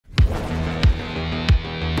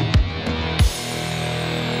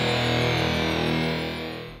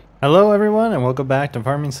Hello everyone and welcome back to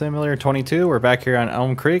Farming Simulator 22. We're back here on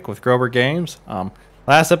Elm Creek with Grober Games.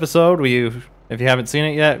 Last episode, if you haven't seen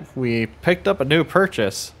it yet, we picked up a new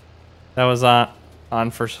purchase. That was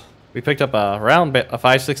we picked up a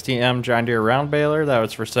 560M John Deere round baler that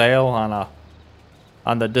was for sale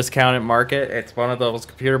on the discounted market. It's one of those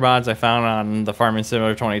computer mods I found on the Farming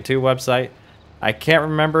Simulator 22 website. I can't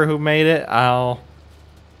remember who made it. I'll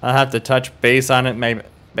have to touch base on it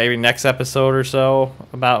maybe next episode or so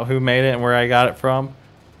about who made it and where I got it from.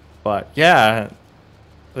 But yeah,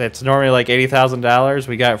 it's normally like $80,000.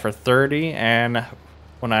 We got it for 30, and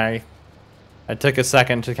when I took a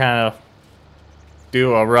second to kind of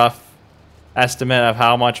do a rough estimate of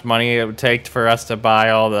how much money it would take for us to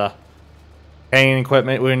buy all the haying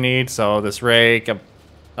equipment we need. So this rake,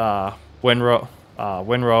 a windrower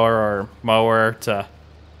or mower to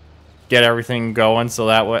get everything going, so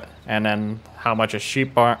that way, and then how much a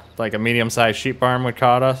sheep barn, like a medium-sized sheep barn, would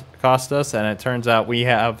cost us. And it turns out we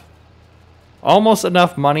have almost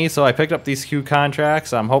enough money, so I picked up these few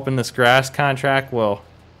contracts. I'm hoping this grass contract will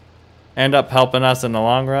end up helping us in the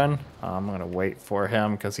long run. I'm gonna wait for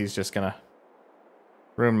him because he's just gonna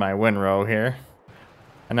ruin my windrow here.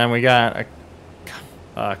 And then we got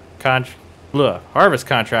a harvest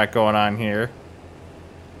contract going on here,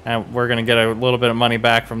 and we're gonna get a little bit of money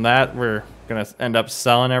back from that. We're gonna end up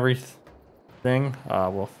selling everything.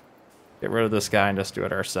 We'll get rid of this guy and just do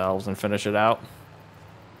it ourselves and finish it out.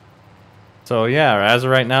 So yeah, as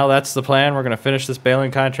of right now, that's the plan. We're gonna finish this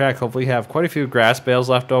baling contract. Hopefully have quite a few grass bales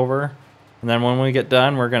left over, and then when we get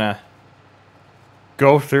done, we're gonna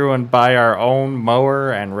go through and buy our own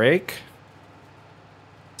mower and rake,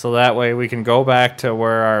 so that way we can go back to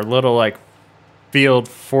where our little like field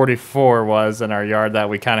 44 was in our yard that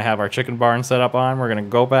we kind of have our chicken barn set up on. We're gonna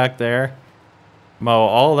go back there, mow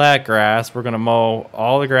all that grass. We're gonna mow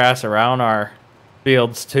all the grass around our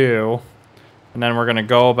fields too, and then we're gonna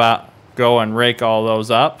go and rake all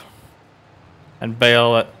those up and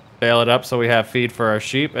bale it up so we have feed for our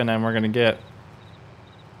sheep. And then we're gonna get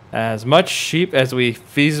as much sheep as we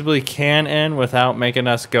feasibly can in without making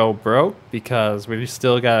us go broke, because we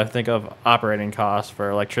still gotta think of operating costs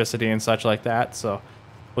for electricity and such like that. So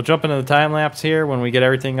we'll jump into the time lapse here. When we get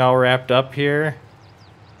everything all wrapped up here,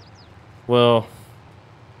 we'll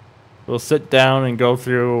sit down and go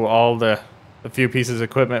through all the few pieces of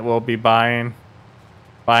equipment we'll be buying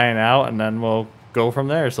out, and then we'll go from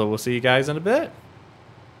there. So we'll see you guys in a bit.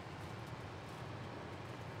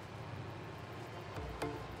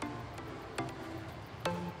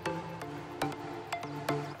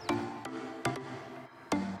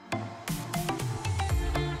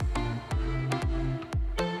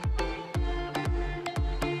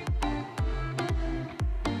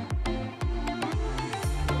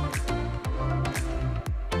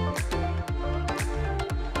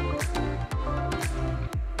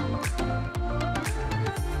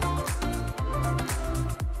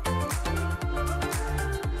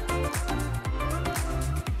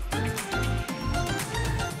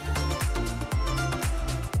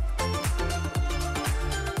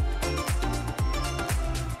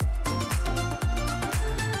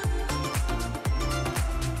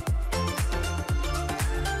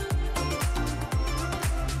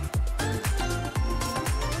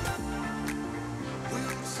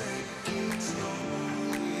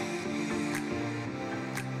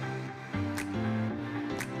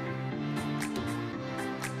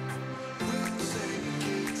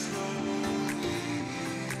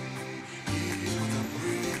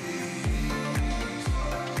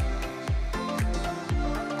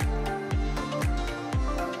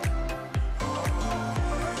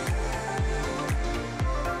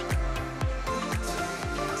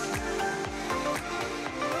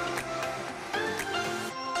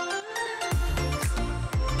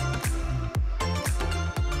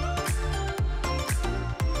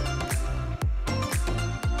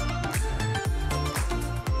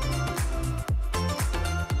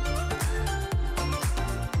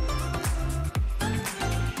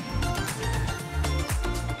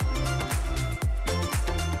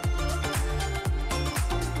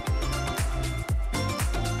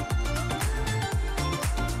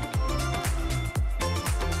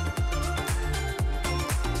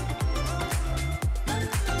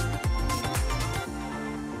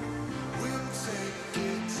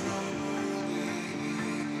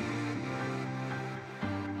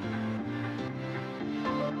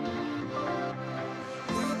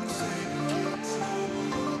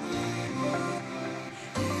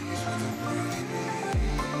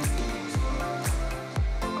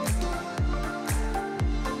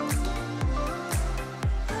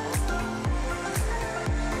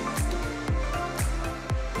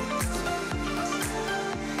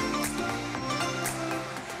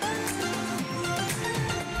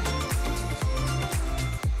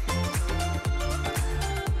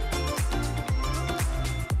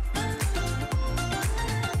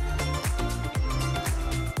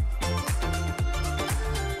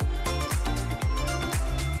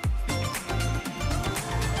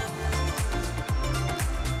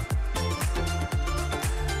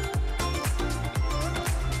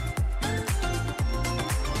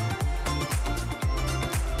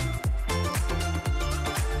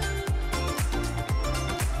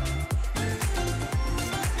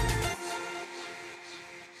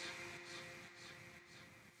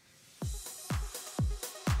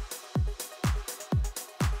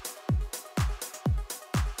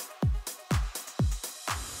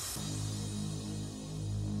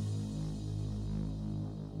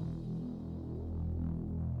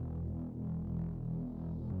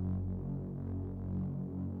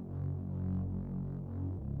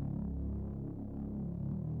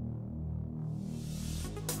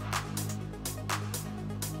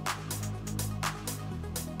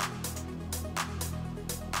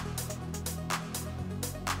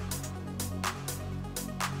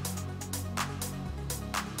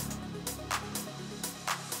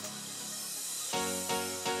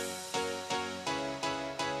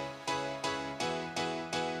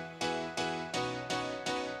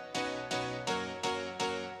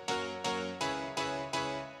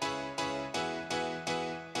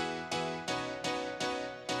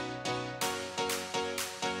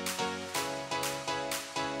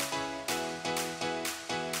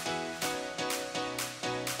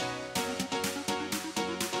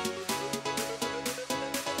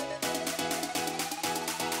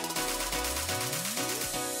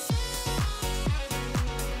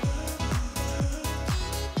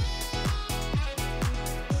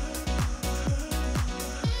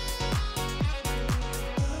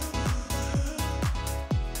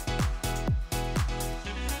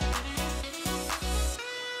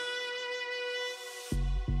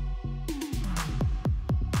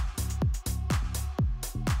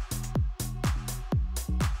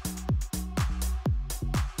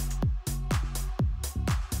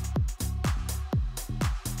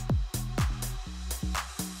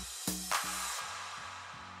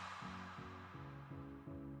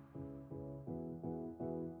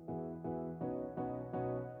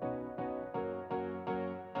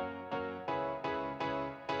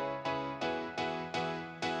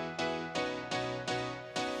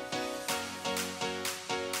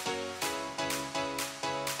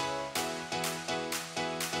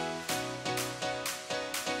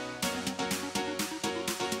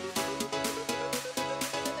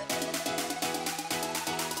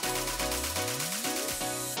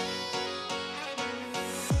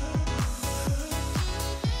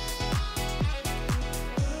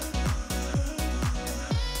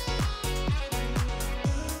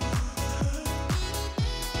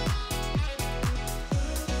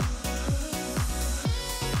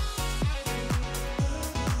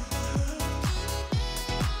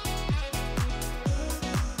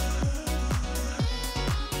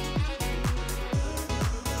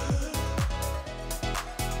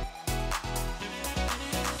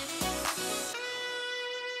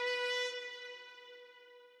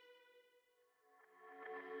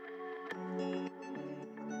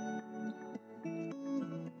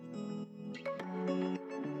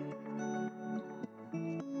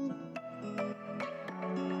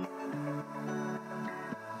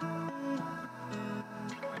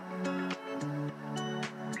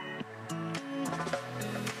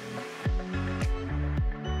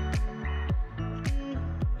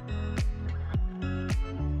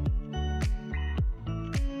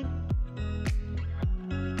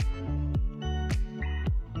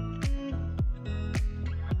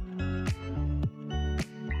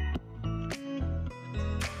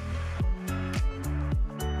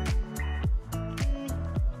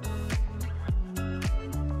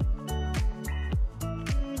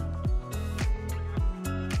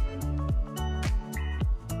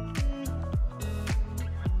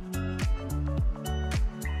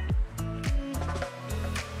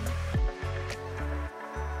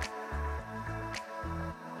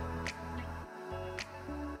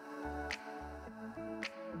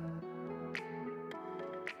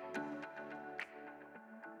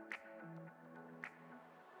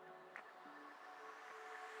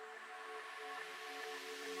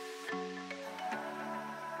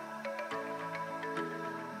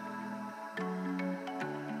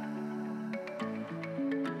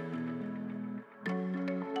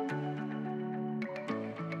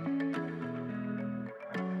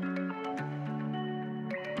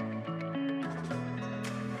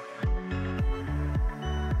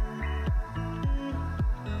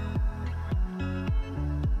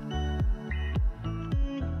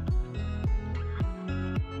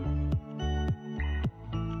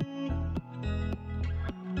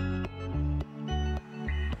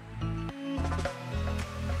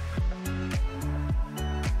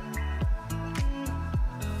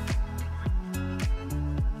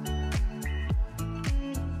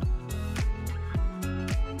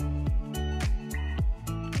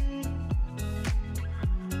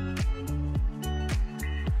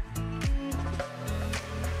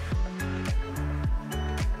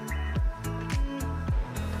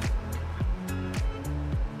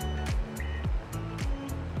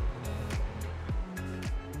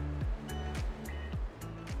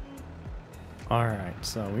 Alright,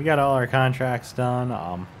 so we got all our contracts done.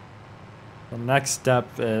 The next step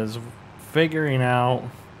is figuring out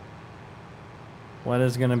what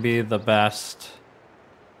is going to be the best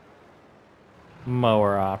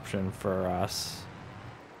mower option for us.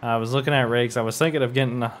 I was looking at rakes. I was thinking of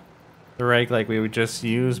getting the rake like we would just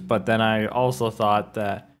use, but then I also thought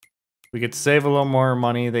that we could save a little more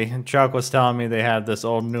money. Chuck was telling me they had this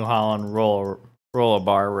old New Holland roller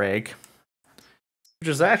bar rake, which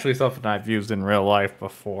is actually something I've used in real life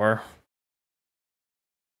before.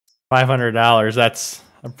 $500, that's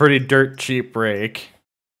a pretty dirt cheap rake.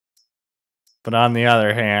 But on the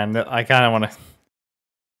other hand, I kind of want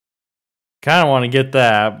to get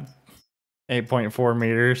that 8.4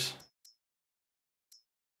 meters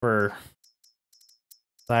for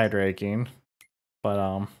side raking.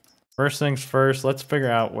 But first things first, let's figure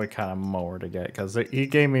out what kind of mower to get, because he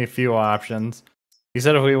gave me a few options. He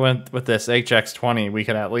said if we went with this HX20, we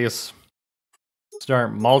could at least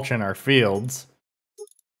start mulching our fields,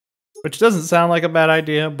 which doesn't sound like a bad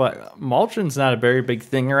idea, but mulching's not a very big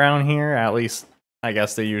thing around here. At least, I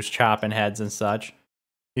guess they use chopping heads and such.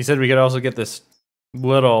 He said we could also get this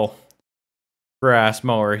little grass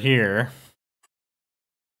mower here,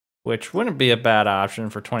 which wouldn't be a bad option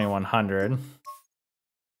for 2100.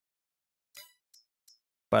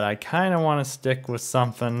 But I kind of want to stick with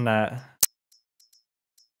something that,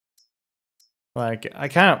 like, I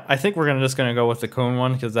think we're just gonna go with the Kuhn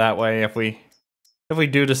one, because that way if we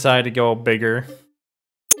do decide to go bigger,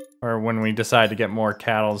 or when we decide to get more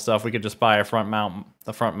cattle and stuff, we could just buy the front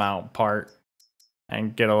mount part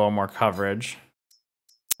and get a little more coverage.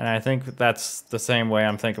 And I think that's the same way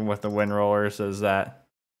I'm thinking with the wind rollers, is that,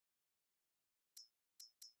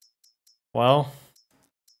 well,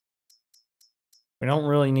 we don't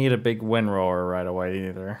really need a big wind roller right away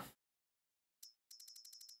either.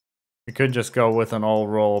 We could just go with an old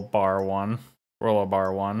roller bar one.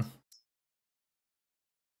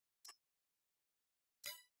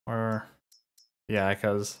 Or, yeah,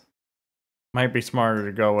 because it might be smarter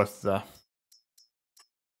to go with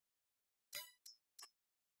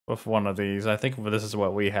one of these. I think this is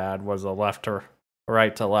what we had, was a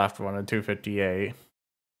right to left one, a 258.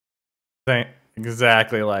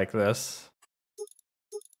 Exactly like this.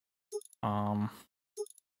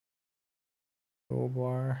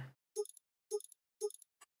 Toolbar.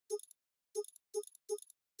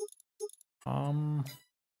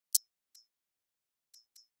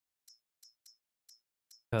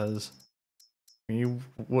 Because you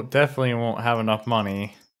definitely won't have enough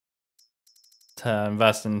money to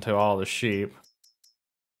invest into all the sheep.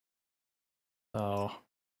 So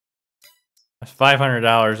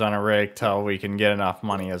 $500 on a rake till we can get enough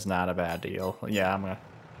money is not a bad deal. Yeah,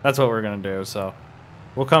 that's what we're gonna do. So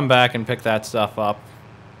we'll come back and pick that stuff up.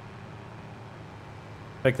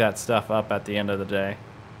 Pick that stuff up at the end of the day.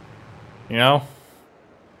 You know,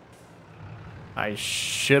 I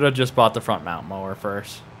should have just bought the front mount mower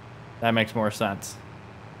first. That makes more sense.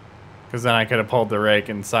 Because then I could have pulled the rake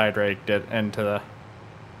and side raked it into the...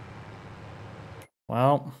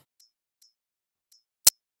 Well,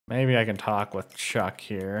 maybe I can talk with Chuck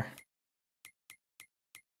here.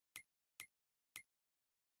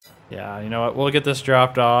 Yeah, you know what? We'll get this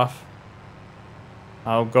dropped off.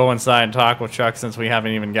 I'll go inside and talk with Chuck since we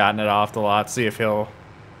haven't even gotten it off the lot. See if he'll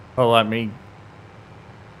let me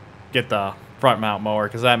get the front mount mower,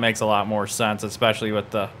 because that makes a lot more sense, especially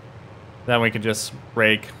with the... Then we can just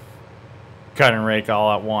cut and rake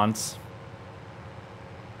all at once.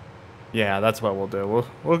 Yeah, that's what we'll do.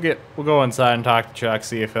 We'll go inside and talk to Chuck,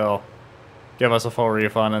 see if he'll give us a full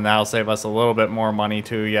refund, and that'll save us a little bit more money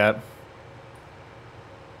too yet.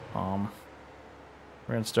 We're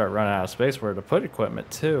gonna start running out of space where to put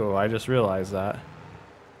equipment too. I just realized that.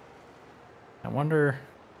 I wonder,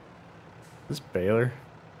 this baler?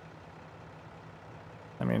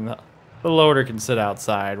 I mean, the loader can sit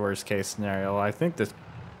outside, worst case scenario. I think this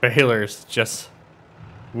baler's just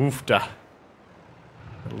woofda.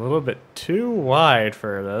 A little bit too wide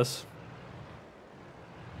for this.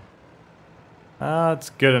 It's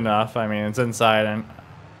good enough. I mean, it's inside, and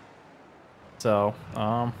so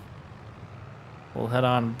we'll head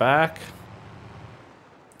on back.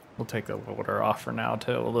 We'll take the loader off for now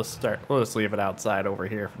too. We'll just leave it outside over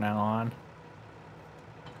here from now on,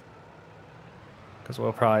 because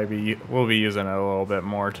we'll be using it a little bit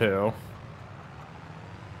more too.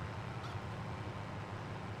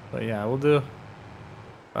 But yeah, we'll do.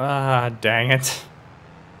 Dang it.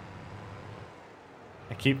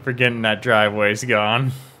 I keep forgetting that driveway's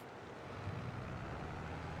gone.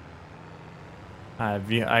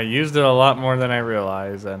 I used it a lot more than I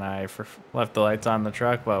realized, and I left the lights on the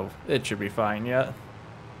truck, but it should be fine yet.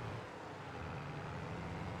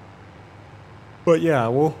 But yeah,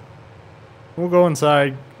 we'll go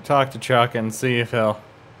inside, talk to Chuck, and see if he'll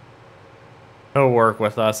work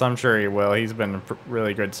with us. I'm sure he will. He's been a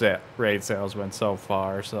really good raid salesman so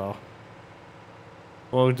far, so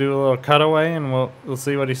we'll do a little cutaway and we'll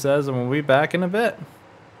see what he says, and we'll be back in a bit.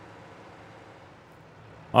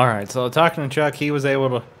 All right, so talking to Chuck, he was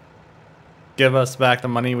able to give us back the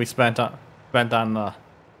money we spent on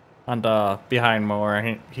the behind mower,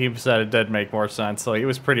 and he said it did make more sense, so he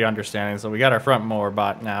was pretty understanding. So we got our front mower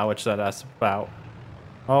bought now, which set us about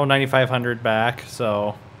 $9,500 back.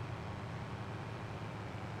 So,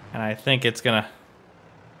 and I think it's gonna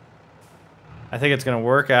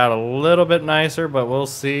work out a little bit nicer, but we'll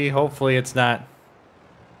see. Hopefully it's not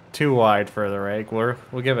too wide for the rake.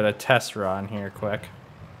 We'll give it a test run here quick,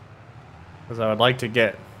 because I would like to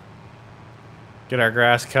get our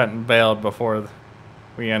grass cut and baled before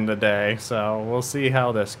we end the day. So we'll see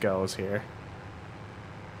how this goes here.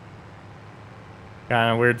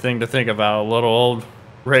 Kind of weird thing to think about, a little old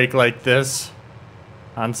rake like this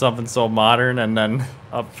on something so modern, and then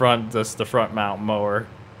up front just the front mount mower.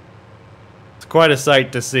 It's quite a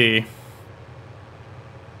sight to see.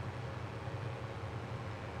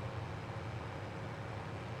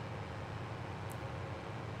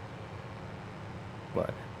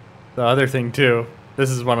 But the other thing too, this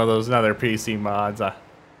is one of those other PC mods. I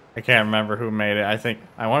can't remember who made it.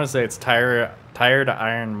 I want to say it's Tired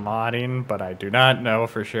Iron Modding, but I do not know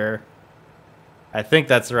for sure. I think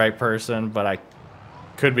that's the right person, but I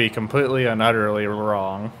could be completely and utterly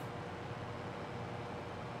wrong.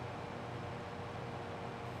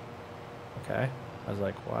 Okay. I was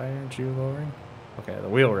like, why aren't you lowering? Okay, the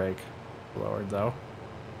wheel rake lowered though.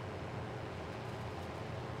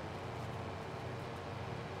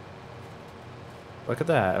 Look at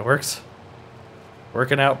that. It works.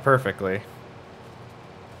 Working out perfectly.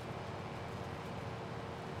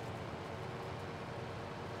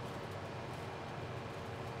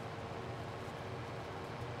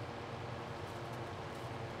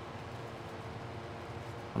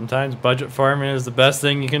 Sometimes budget farming is the best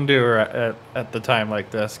thing you can do at the time like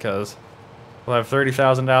this, because we'll have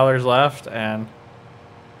 $30,000 left, and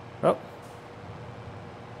oh,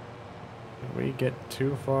 did we get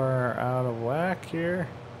too far out of whack here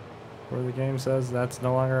where the game says that's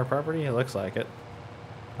no longer our property? It looks like it.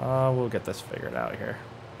 We'll get this figured out here.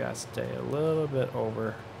 Gotta stay a little bit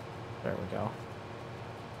over. There we go.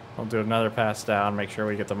 I'll do another pass down, make sure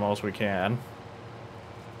we get the most we can.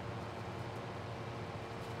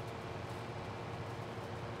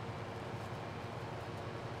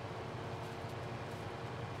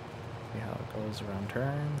 Goes around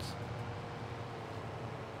turns.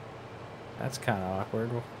 That's kind of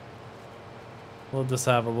awkward. We'll just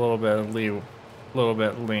have a little bit of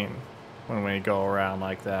lean when we go around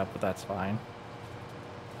like that, but that's fine.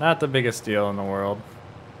 Not the biggest deal in the world.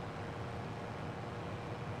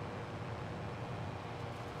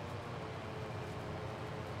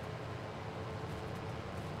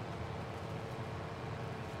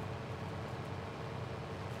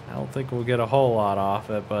 I don't think we'll get a whole lot off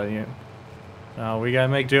it, but we gotta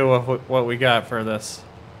make do with what we got for this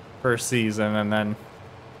first season, and then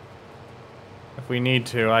if we need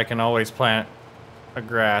to, I can always plant a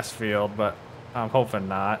grass field, but I'm hoping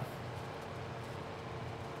not.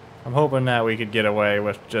 I'm hoping that we could get away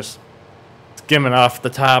with just skimming off the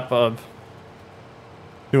top of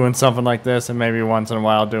doing something like this, and maybe once in a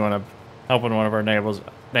while helping one of our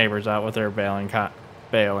neighbors out with their baling.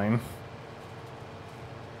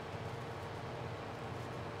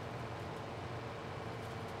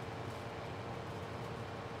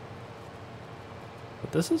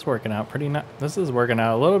 This is working out this is working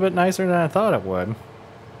out a little bit nicer than I thought it would.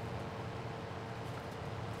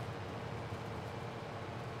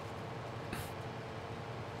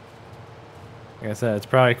 Like I said, it's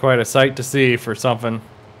probably quite a sight to see for something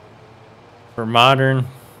for modern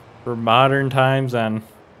times. And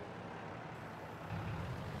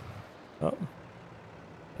oh,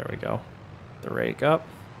 there we go. The rake up.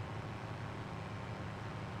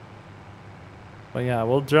 But yeah,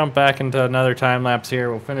 we'll jump back into another time lapse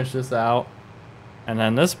here. We'll finish this out, and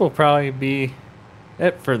then this will probably be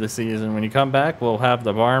it for the season. When you come back, we'll have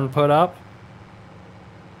the barn put up,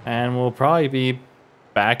 and we'll probably be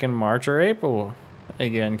back in March or April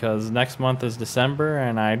again, because next month is December,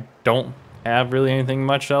 and I don't have really anything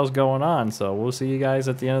much else going on. So we'll see you guys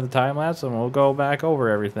at the end of the time lapse, and we'll go back over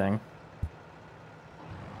everything.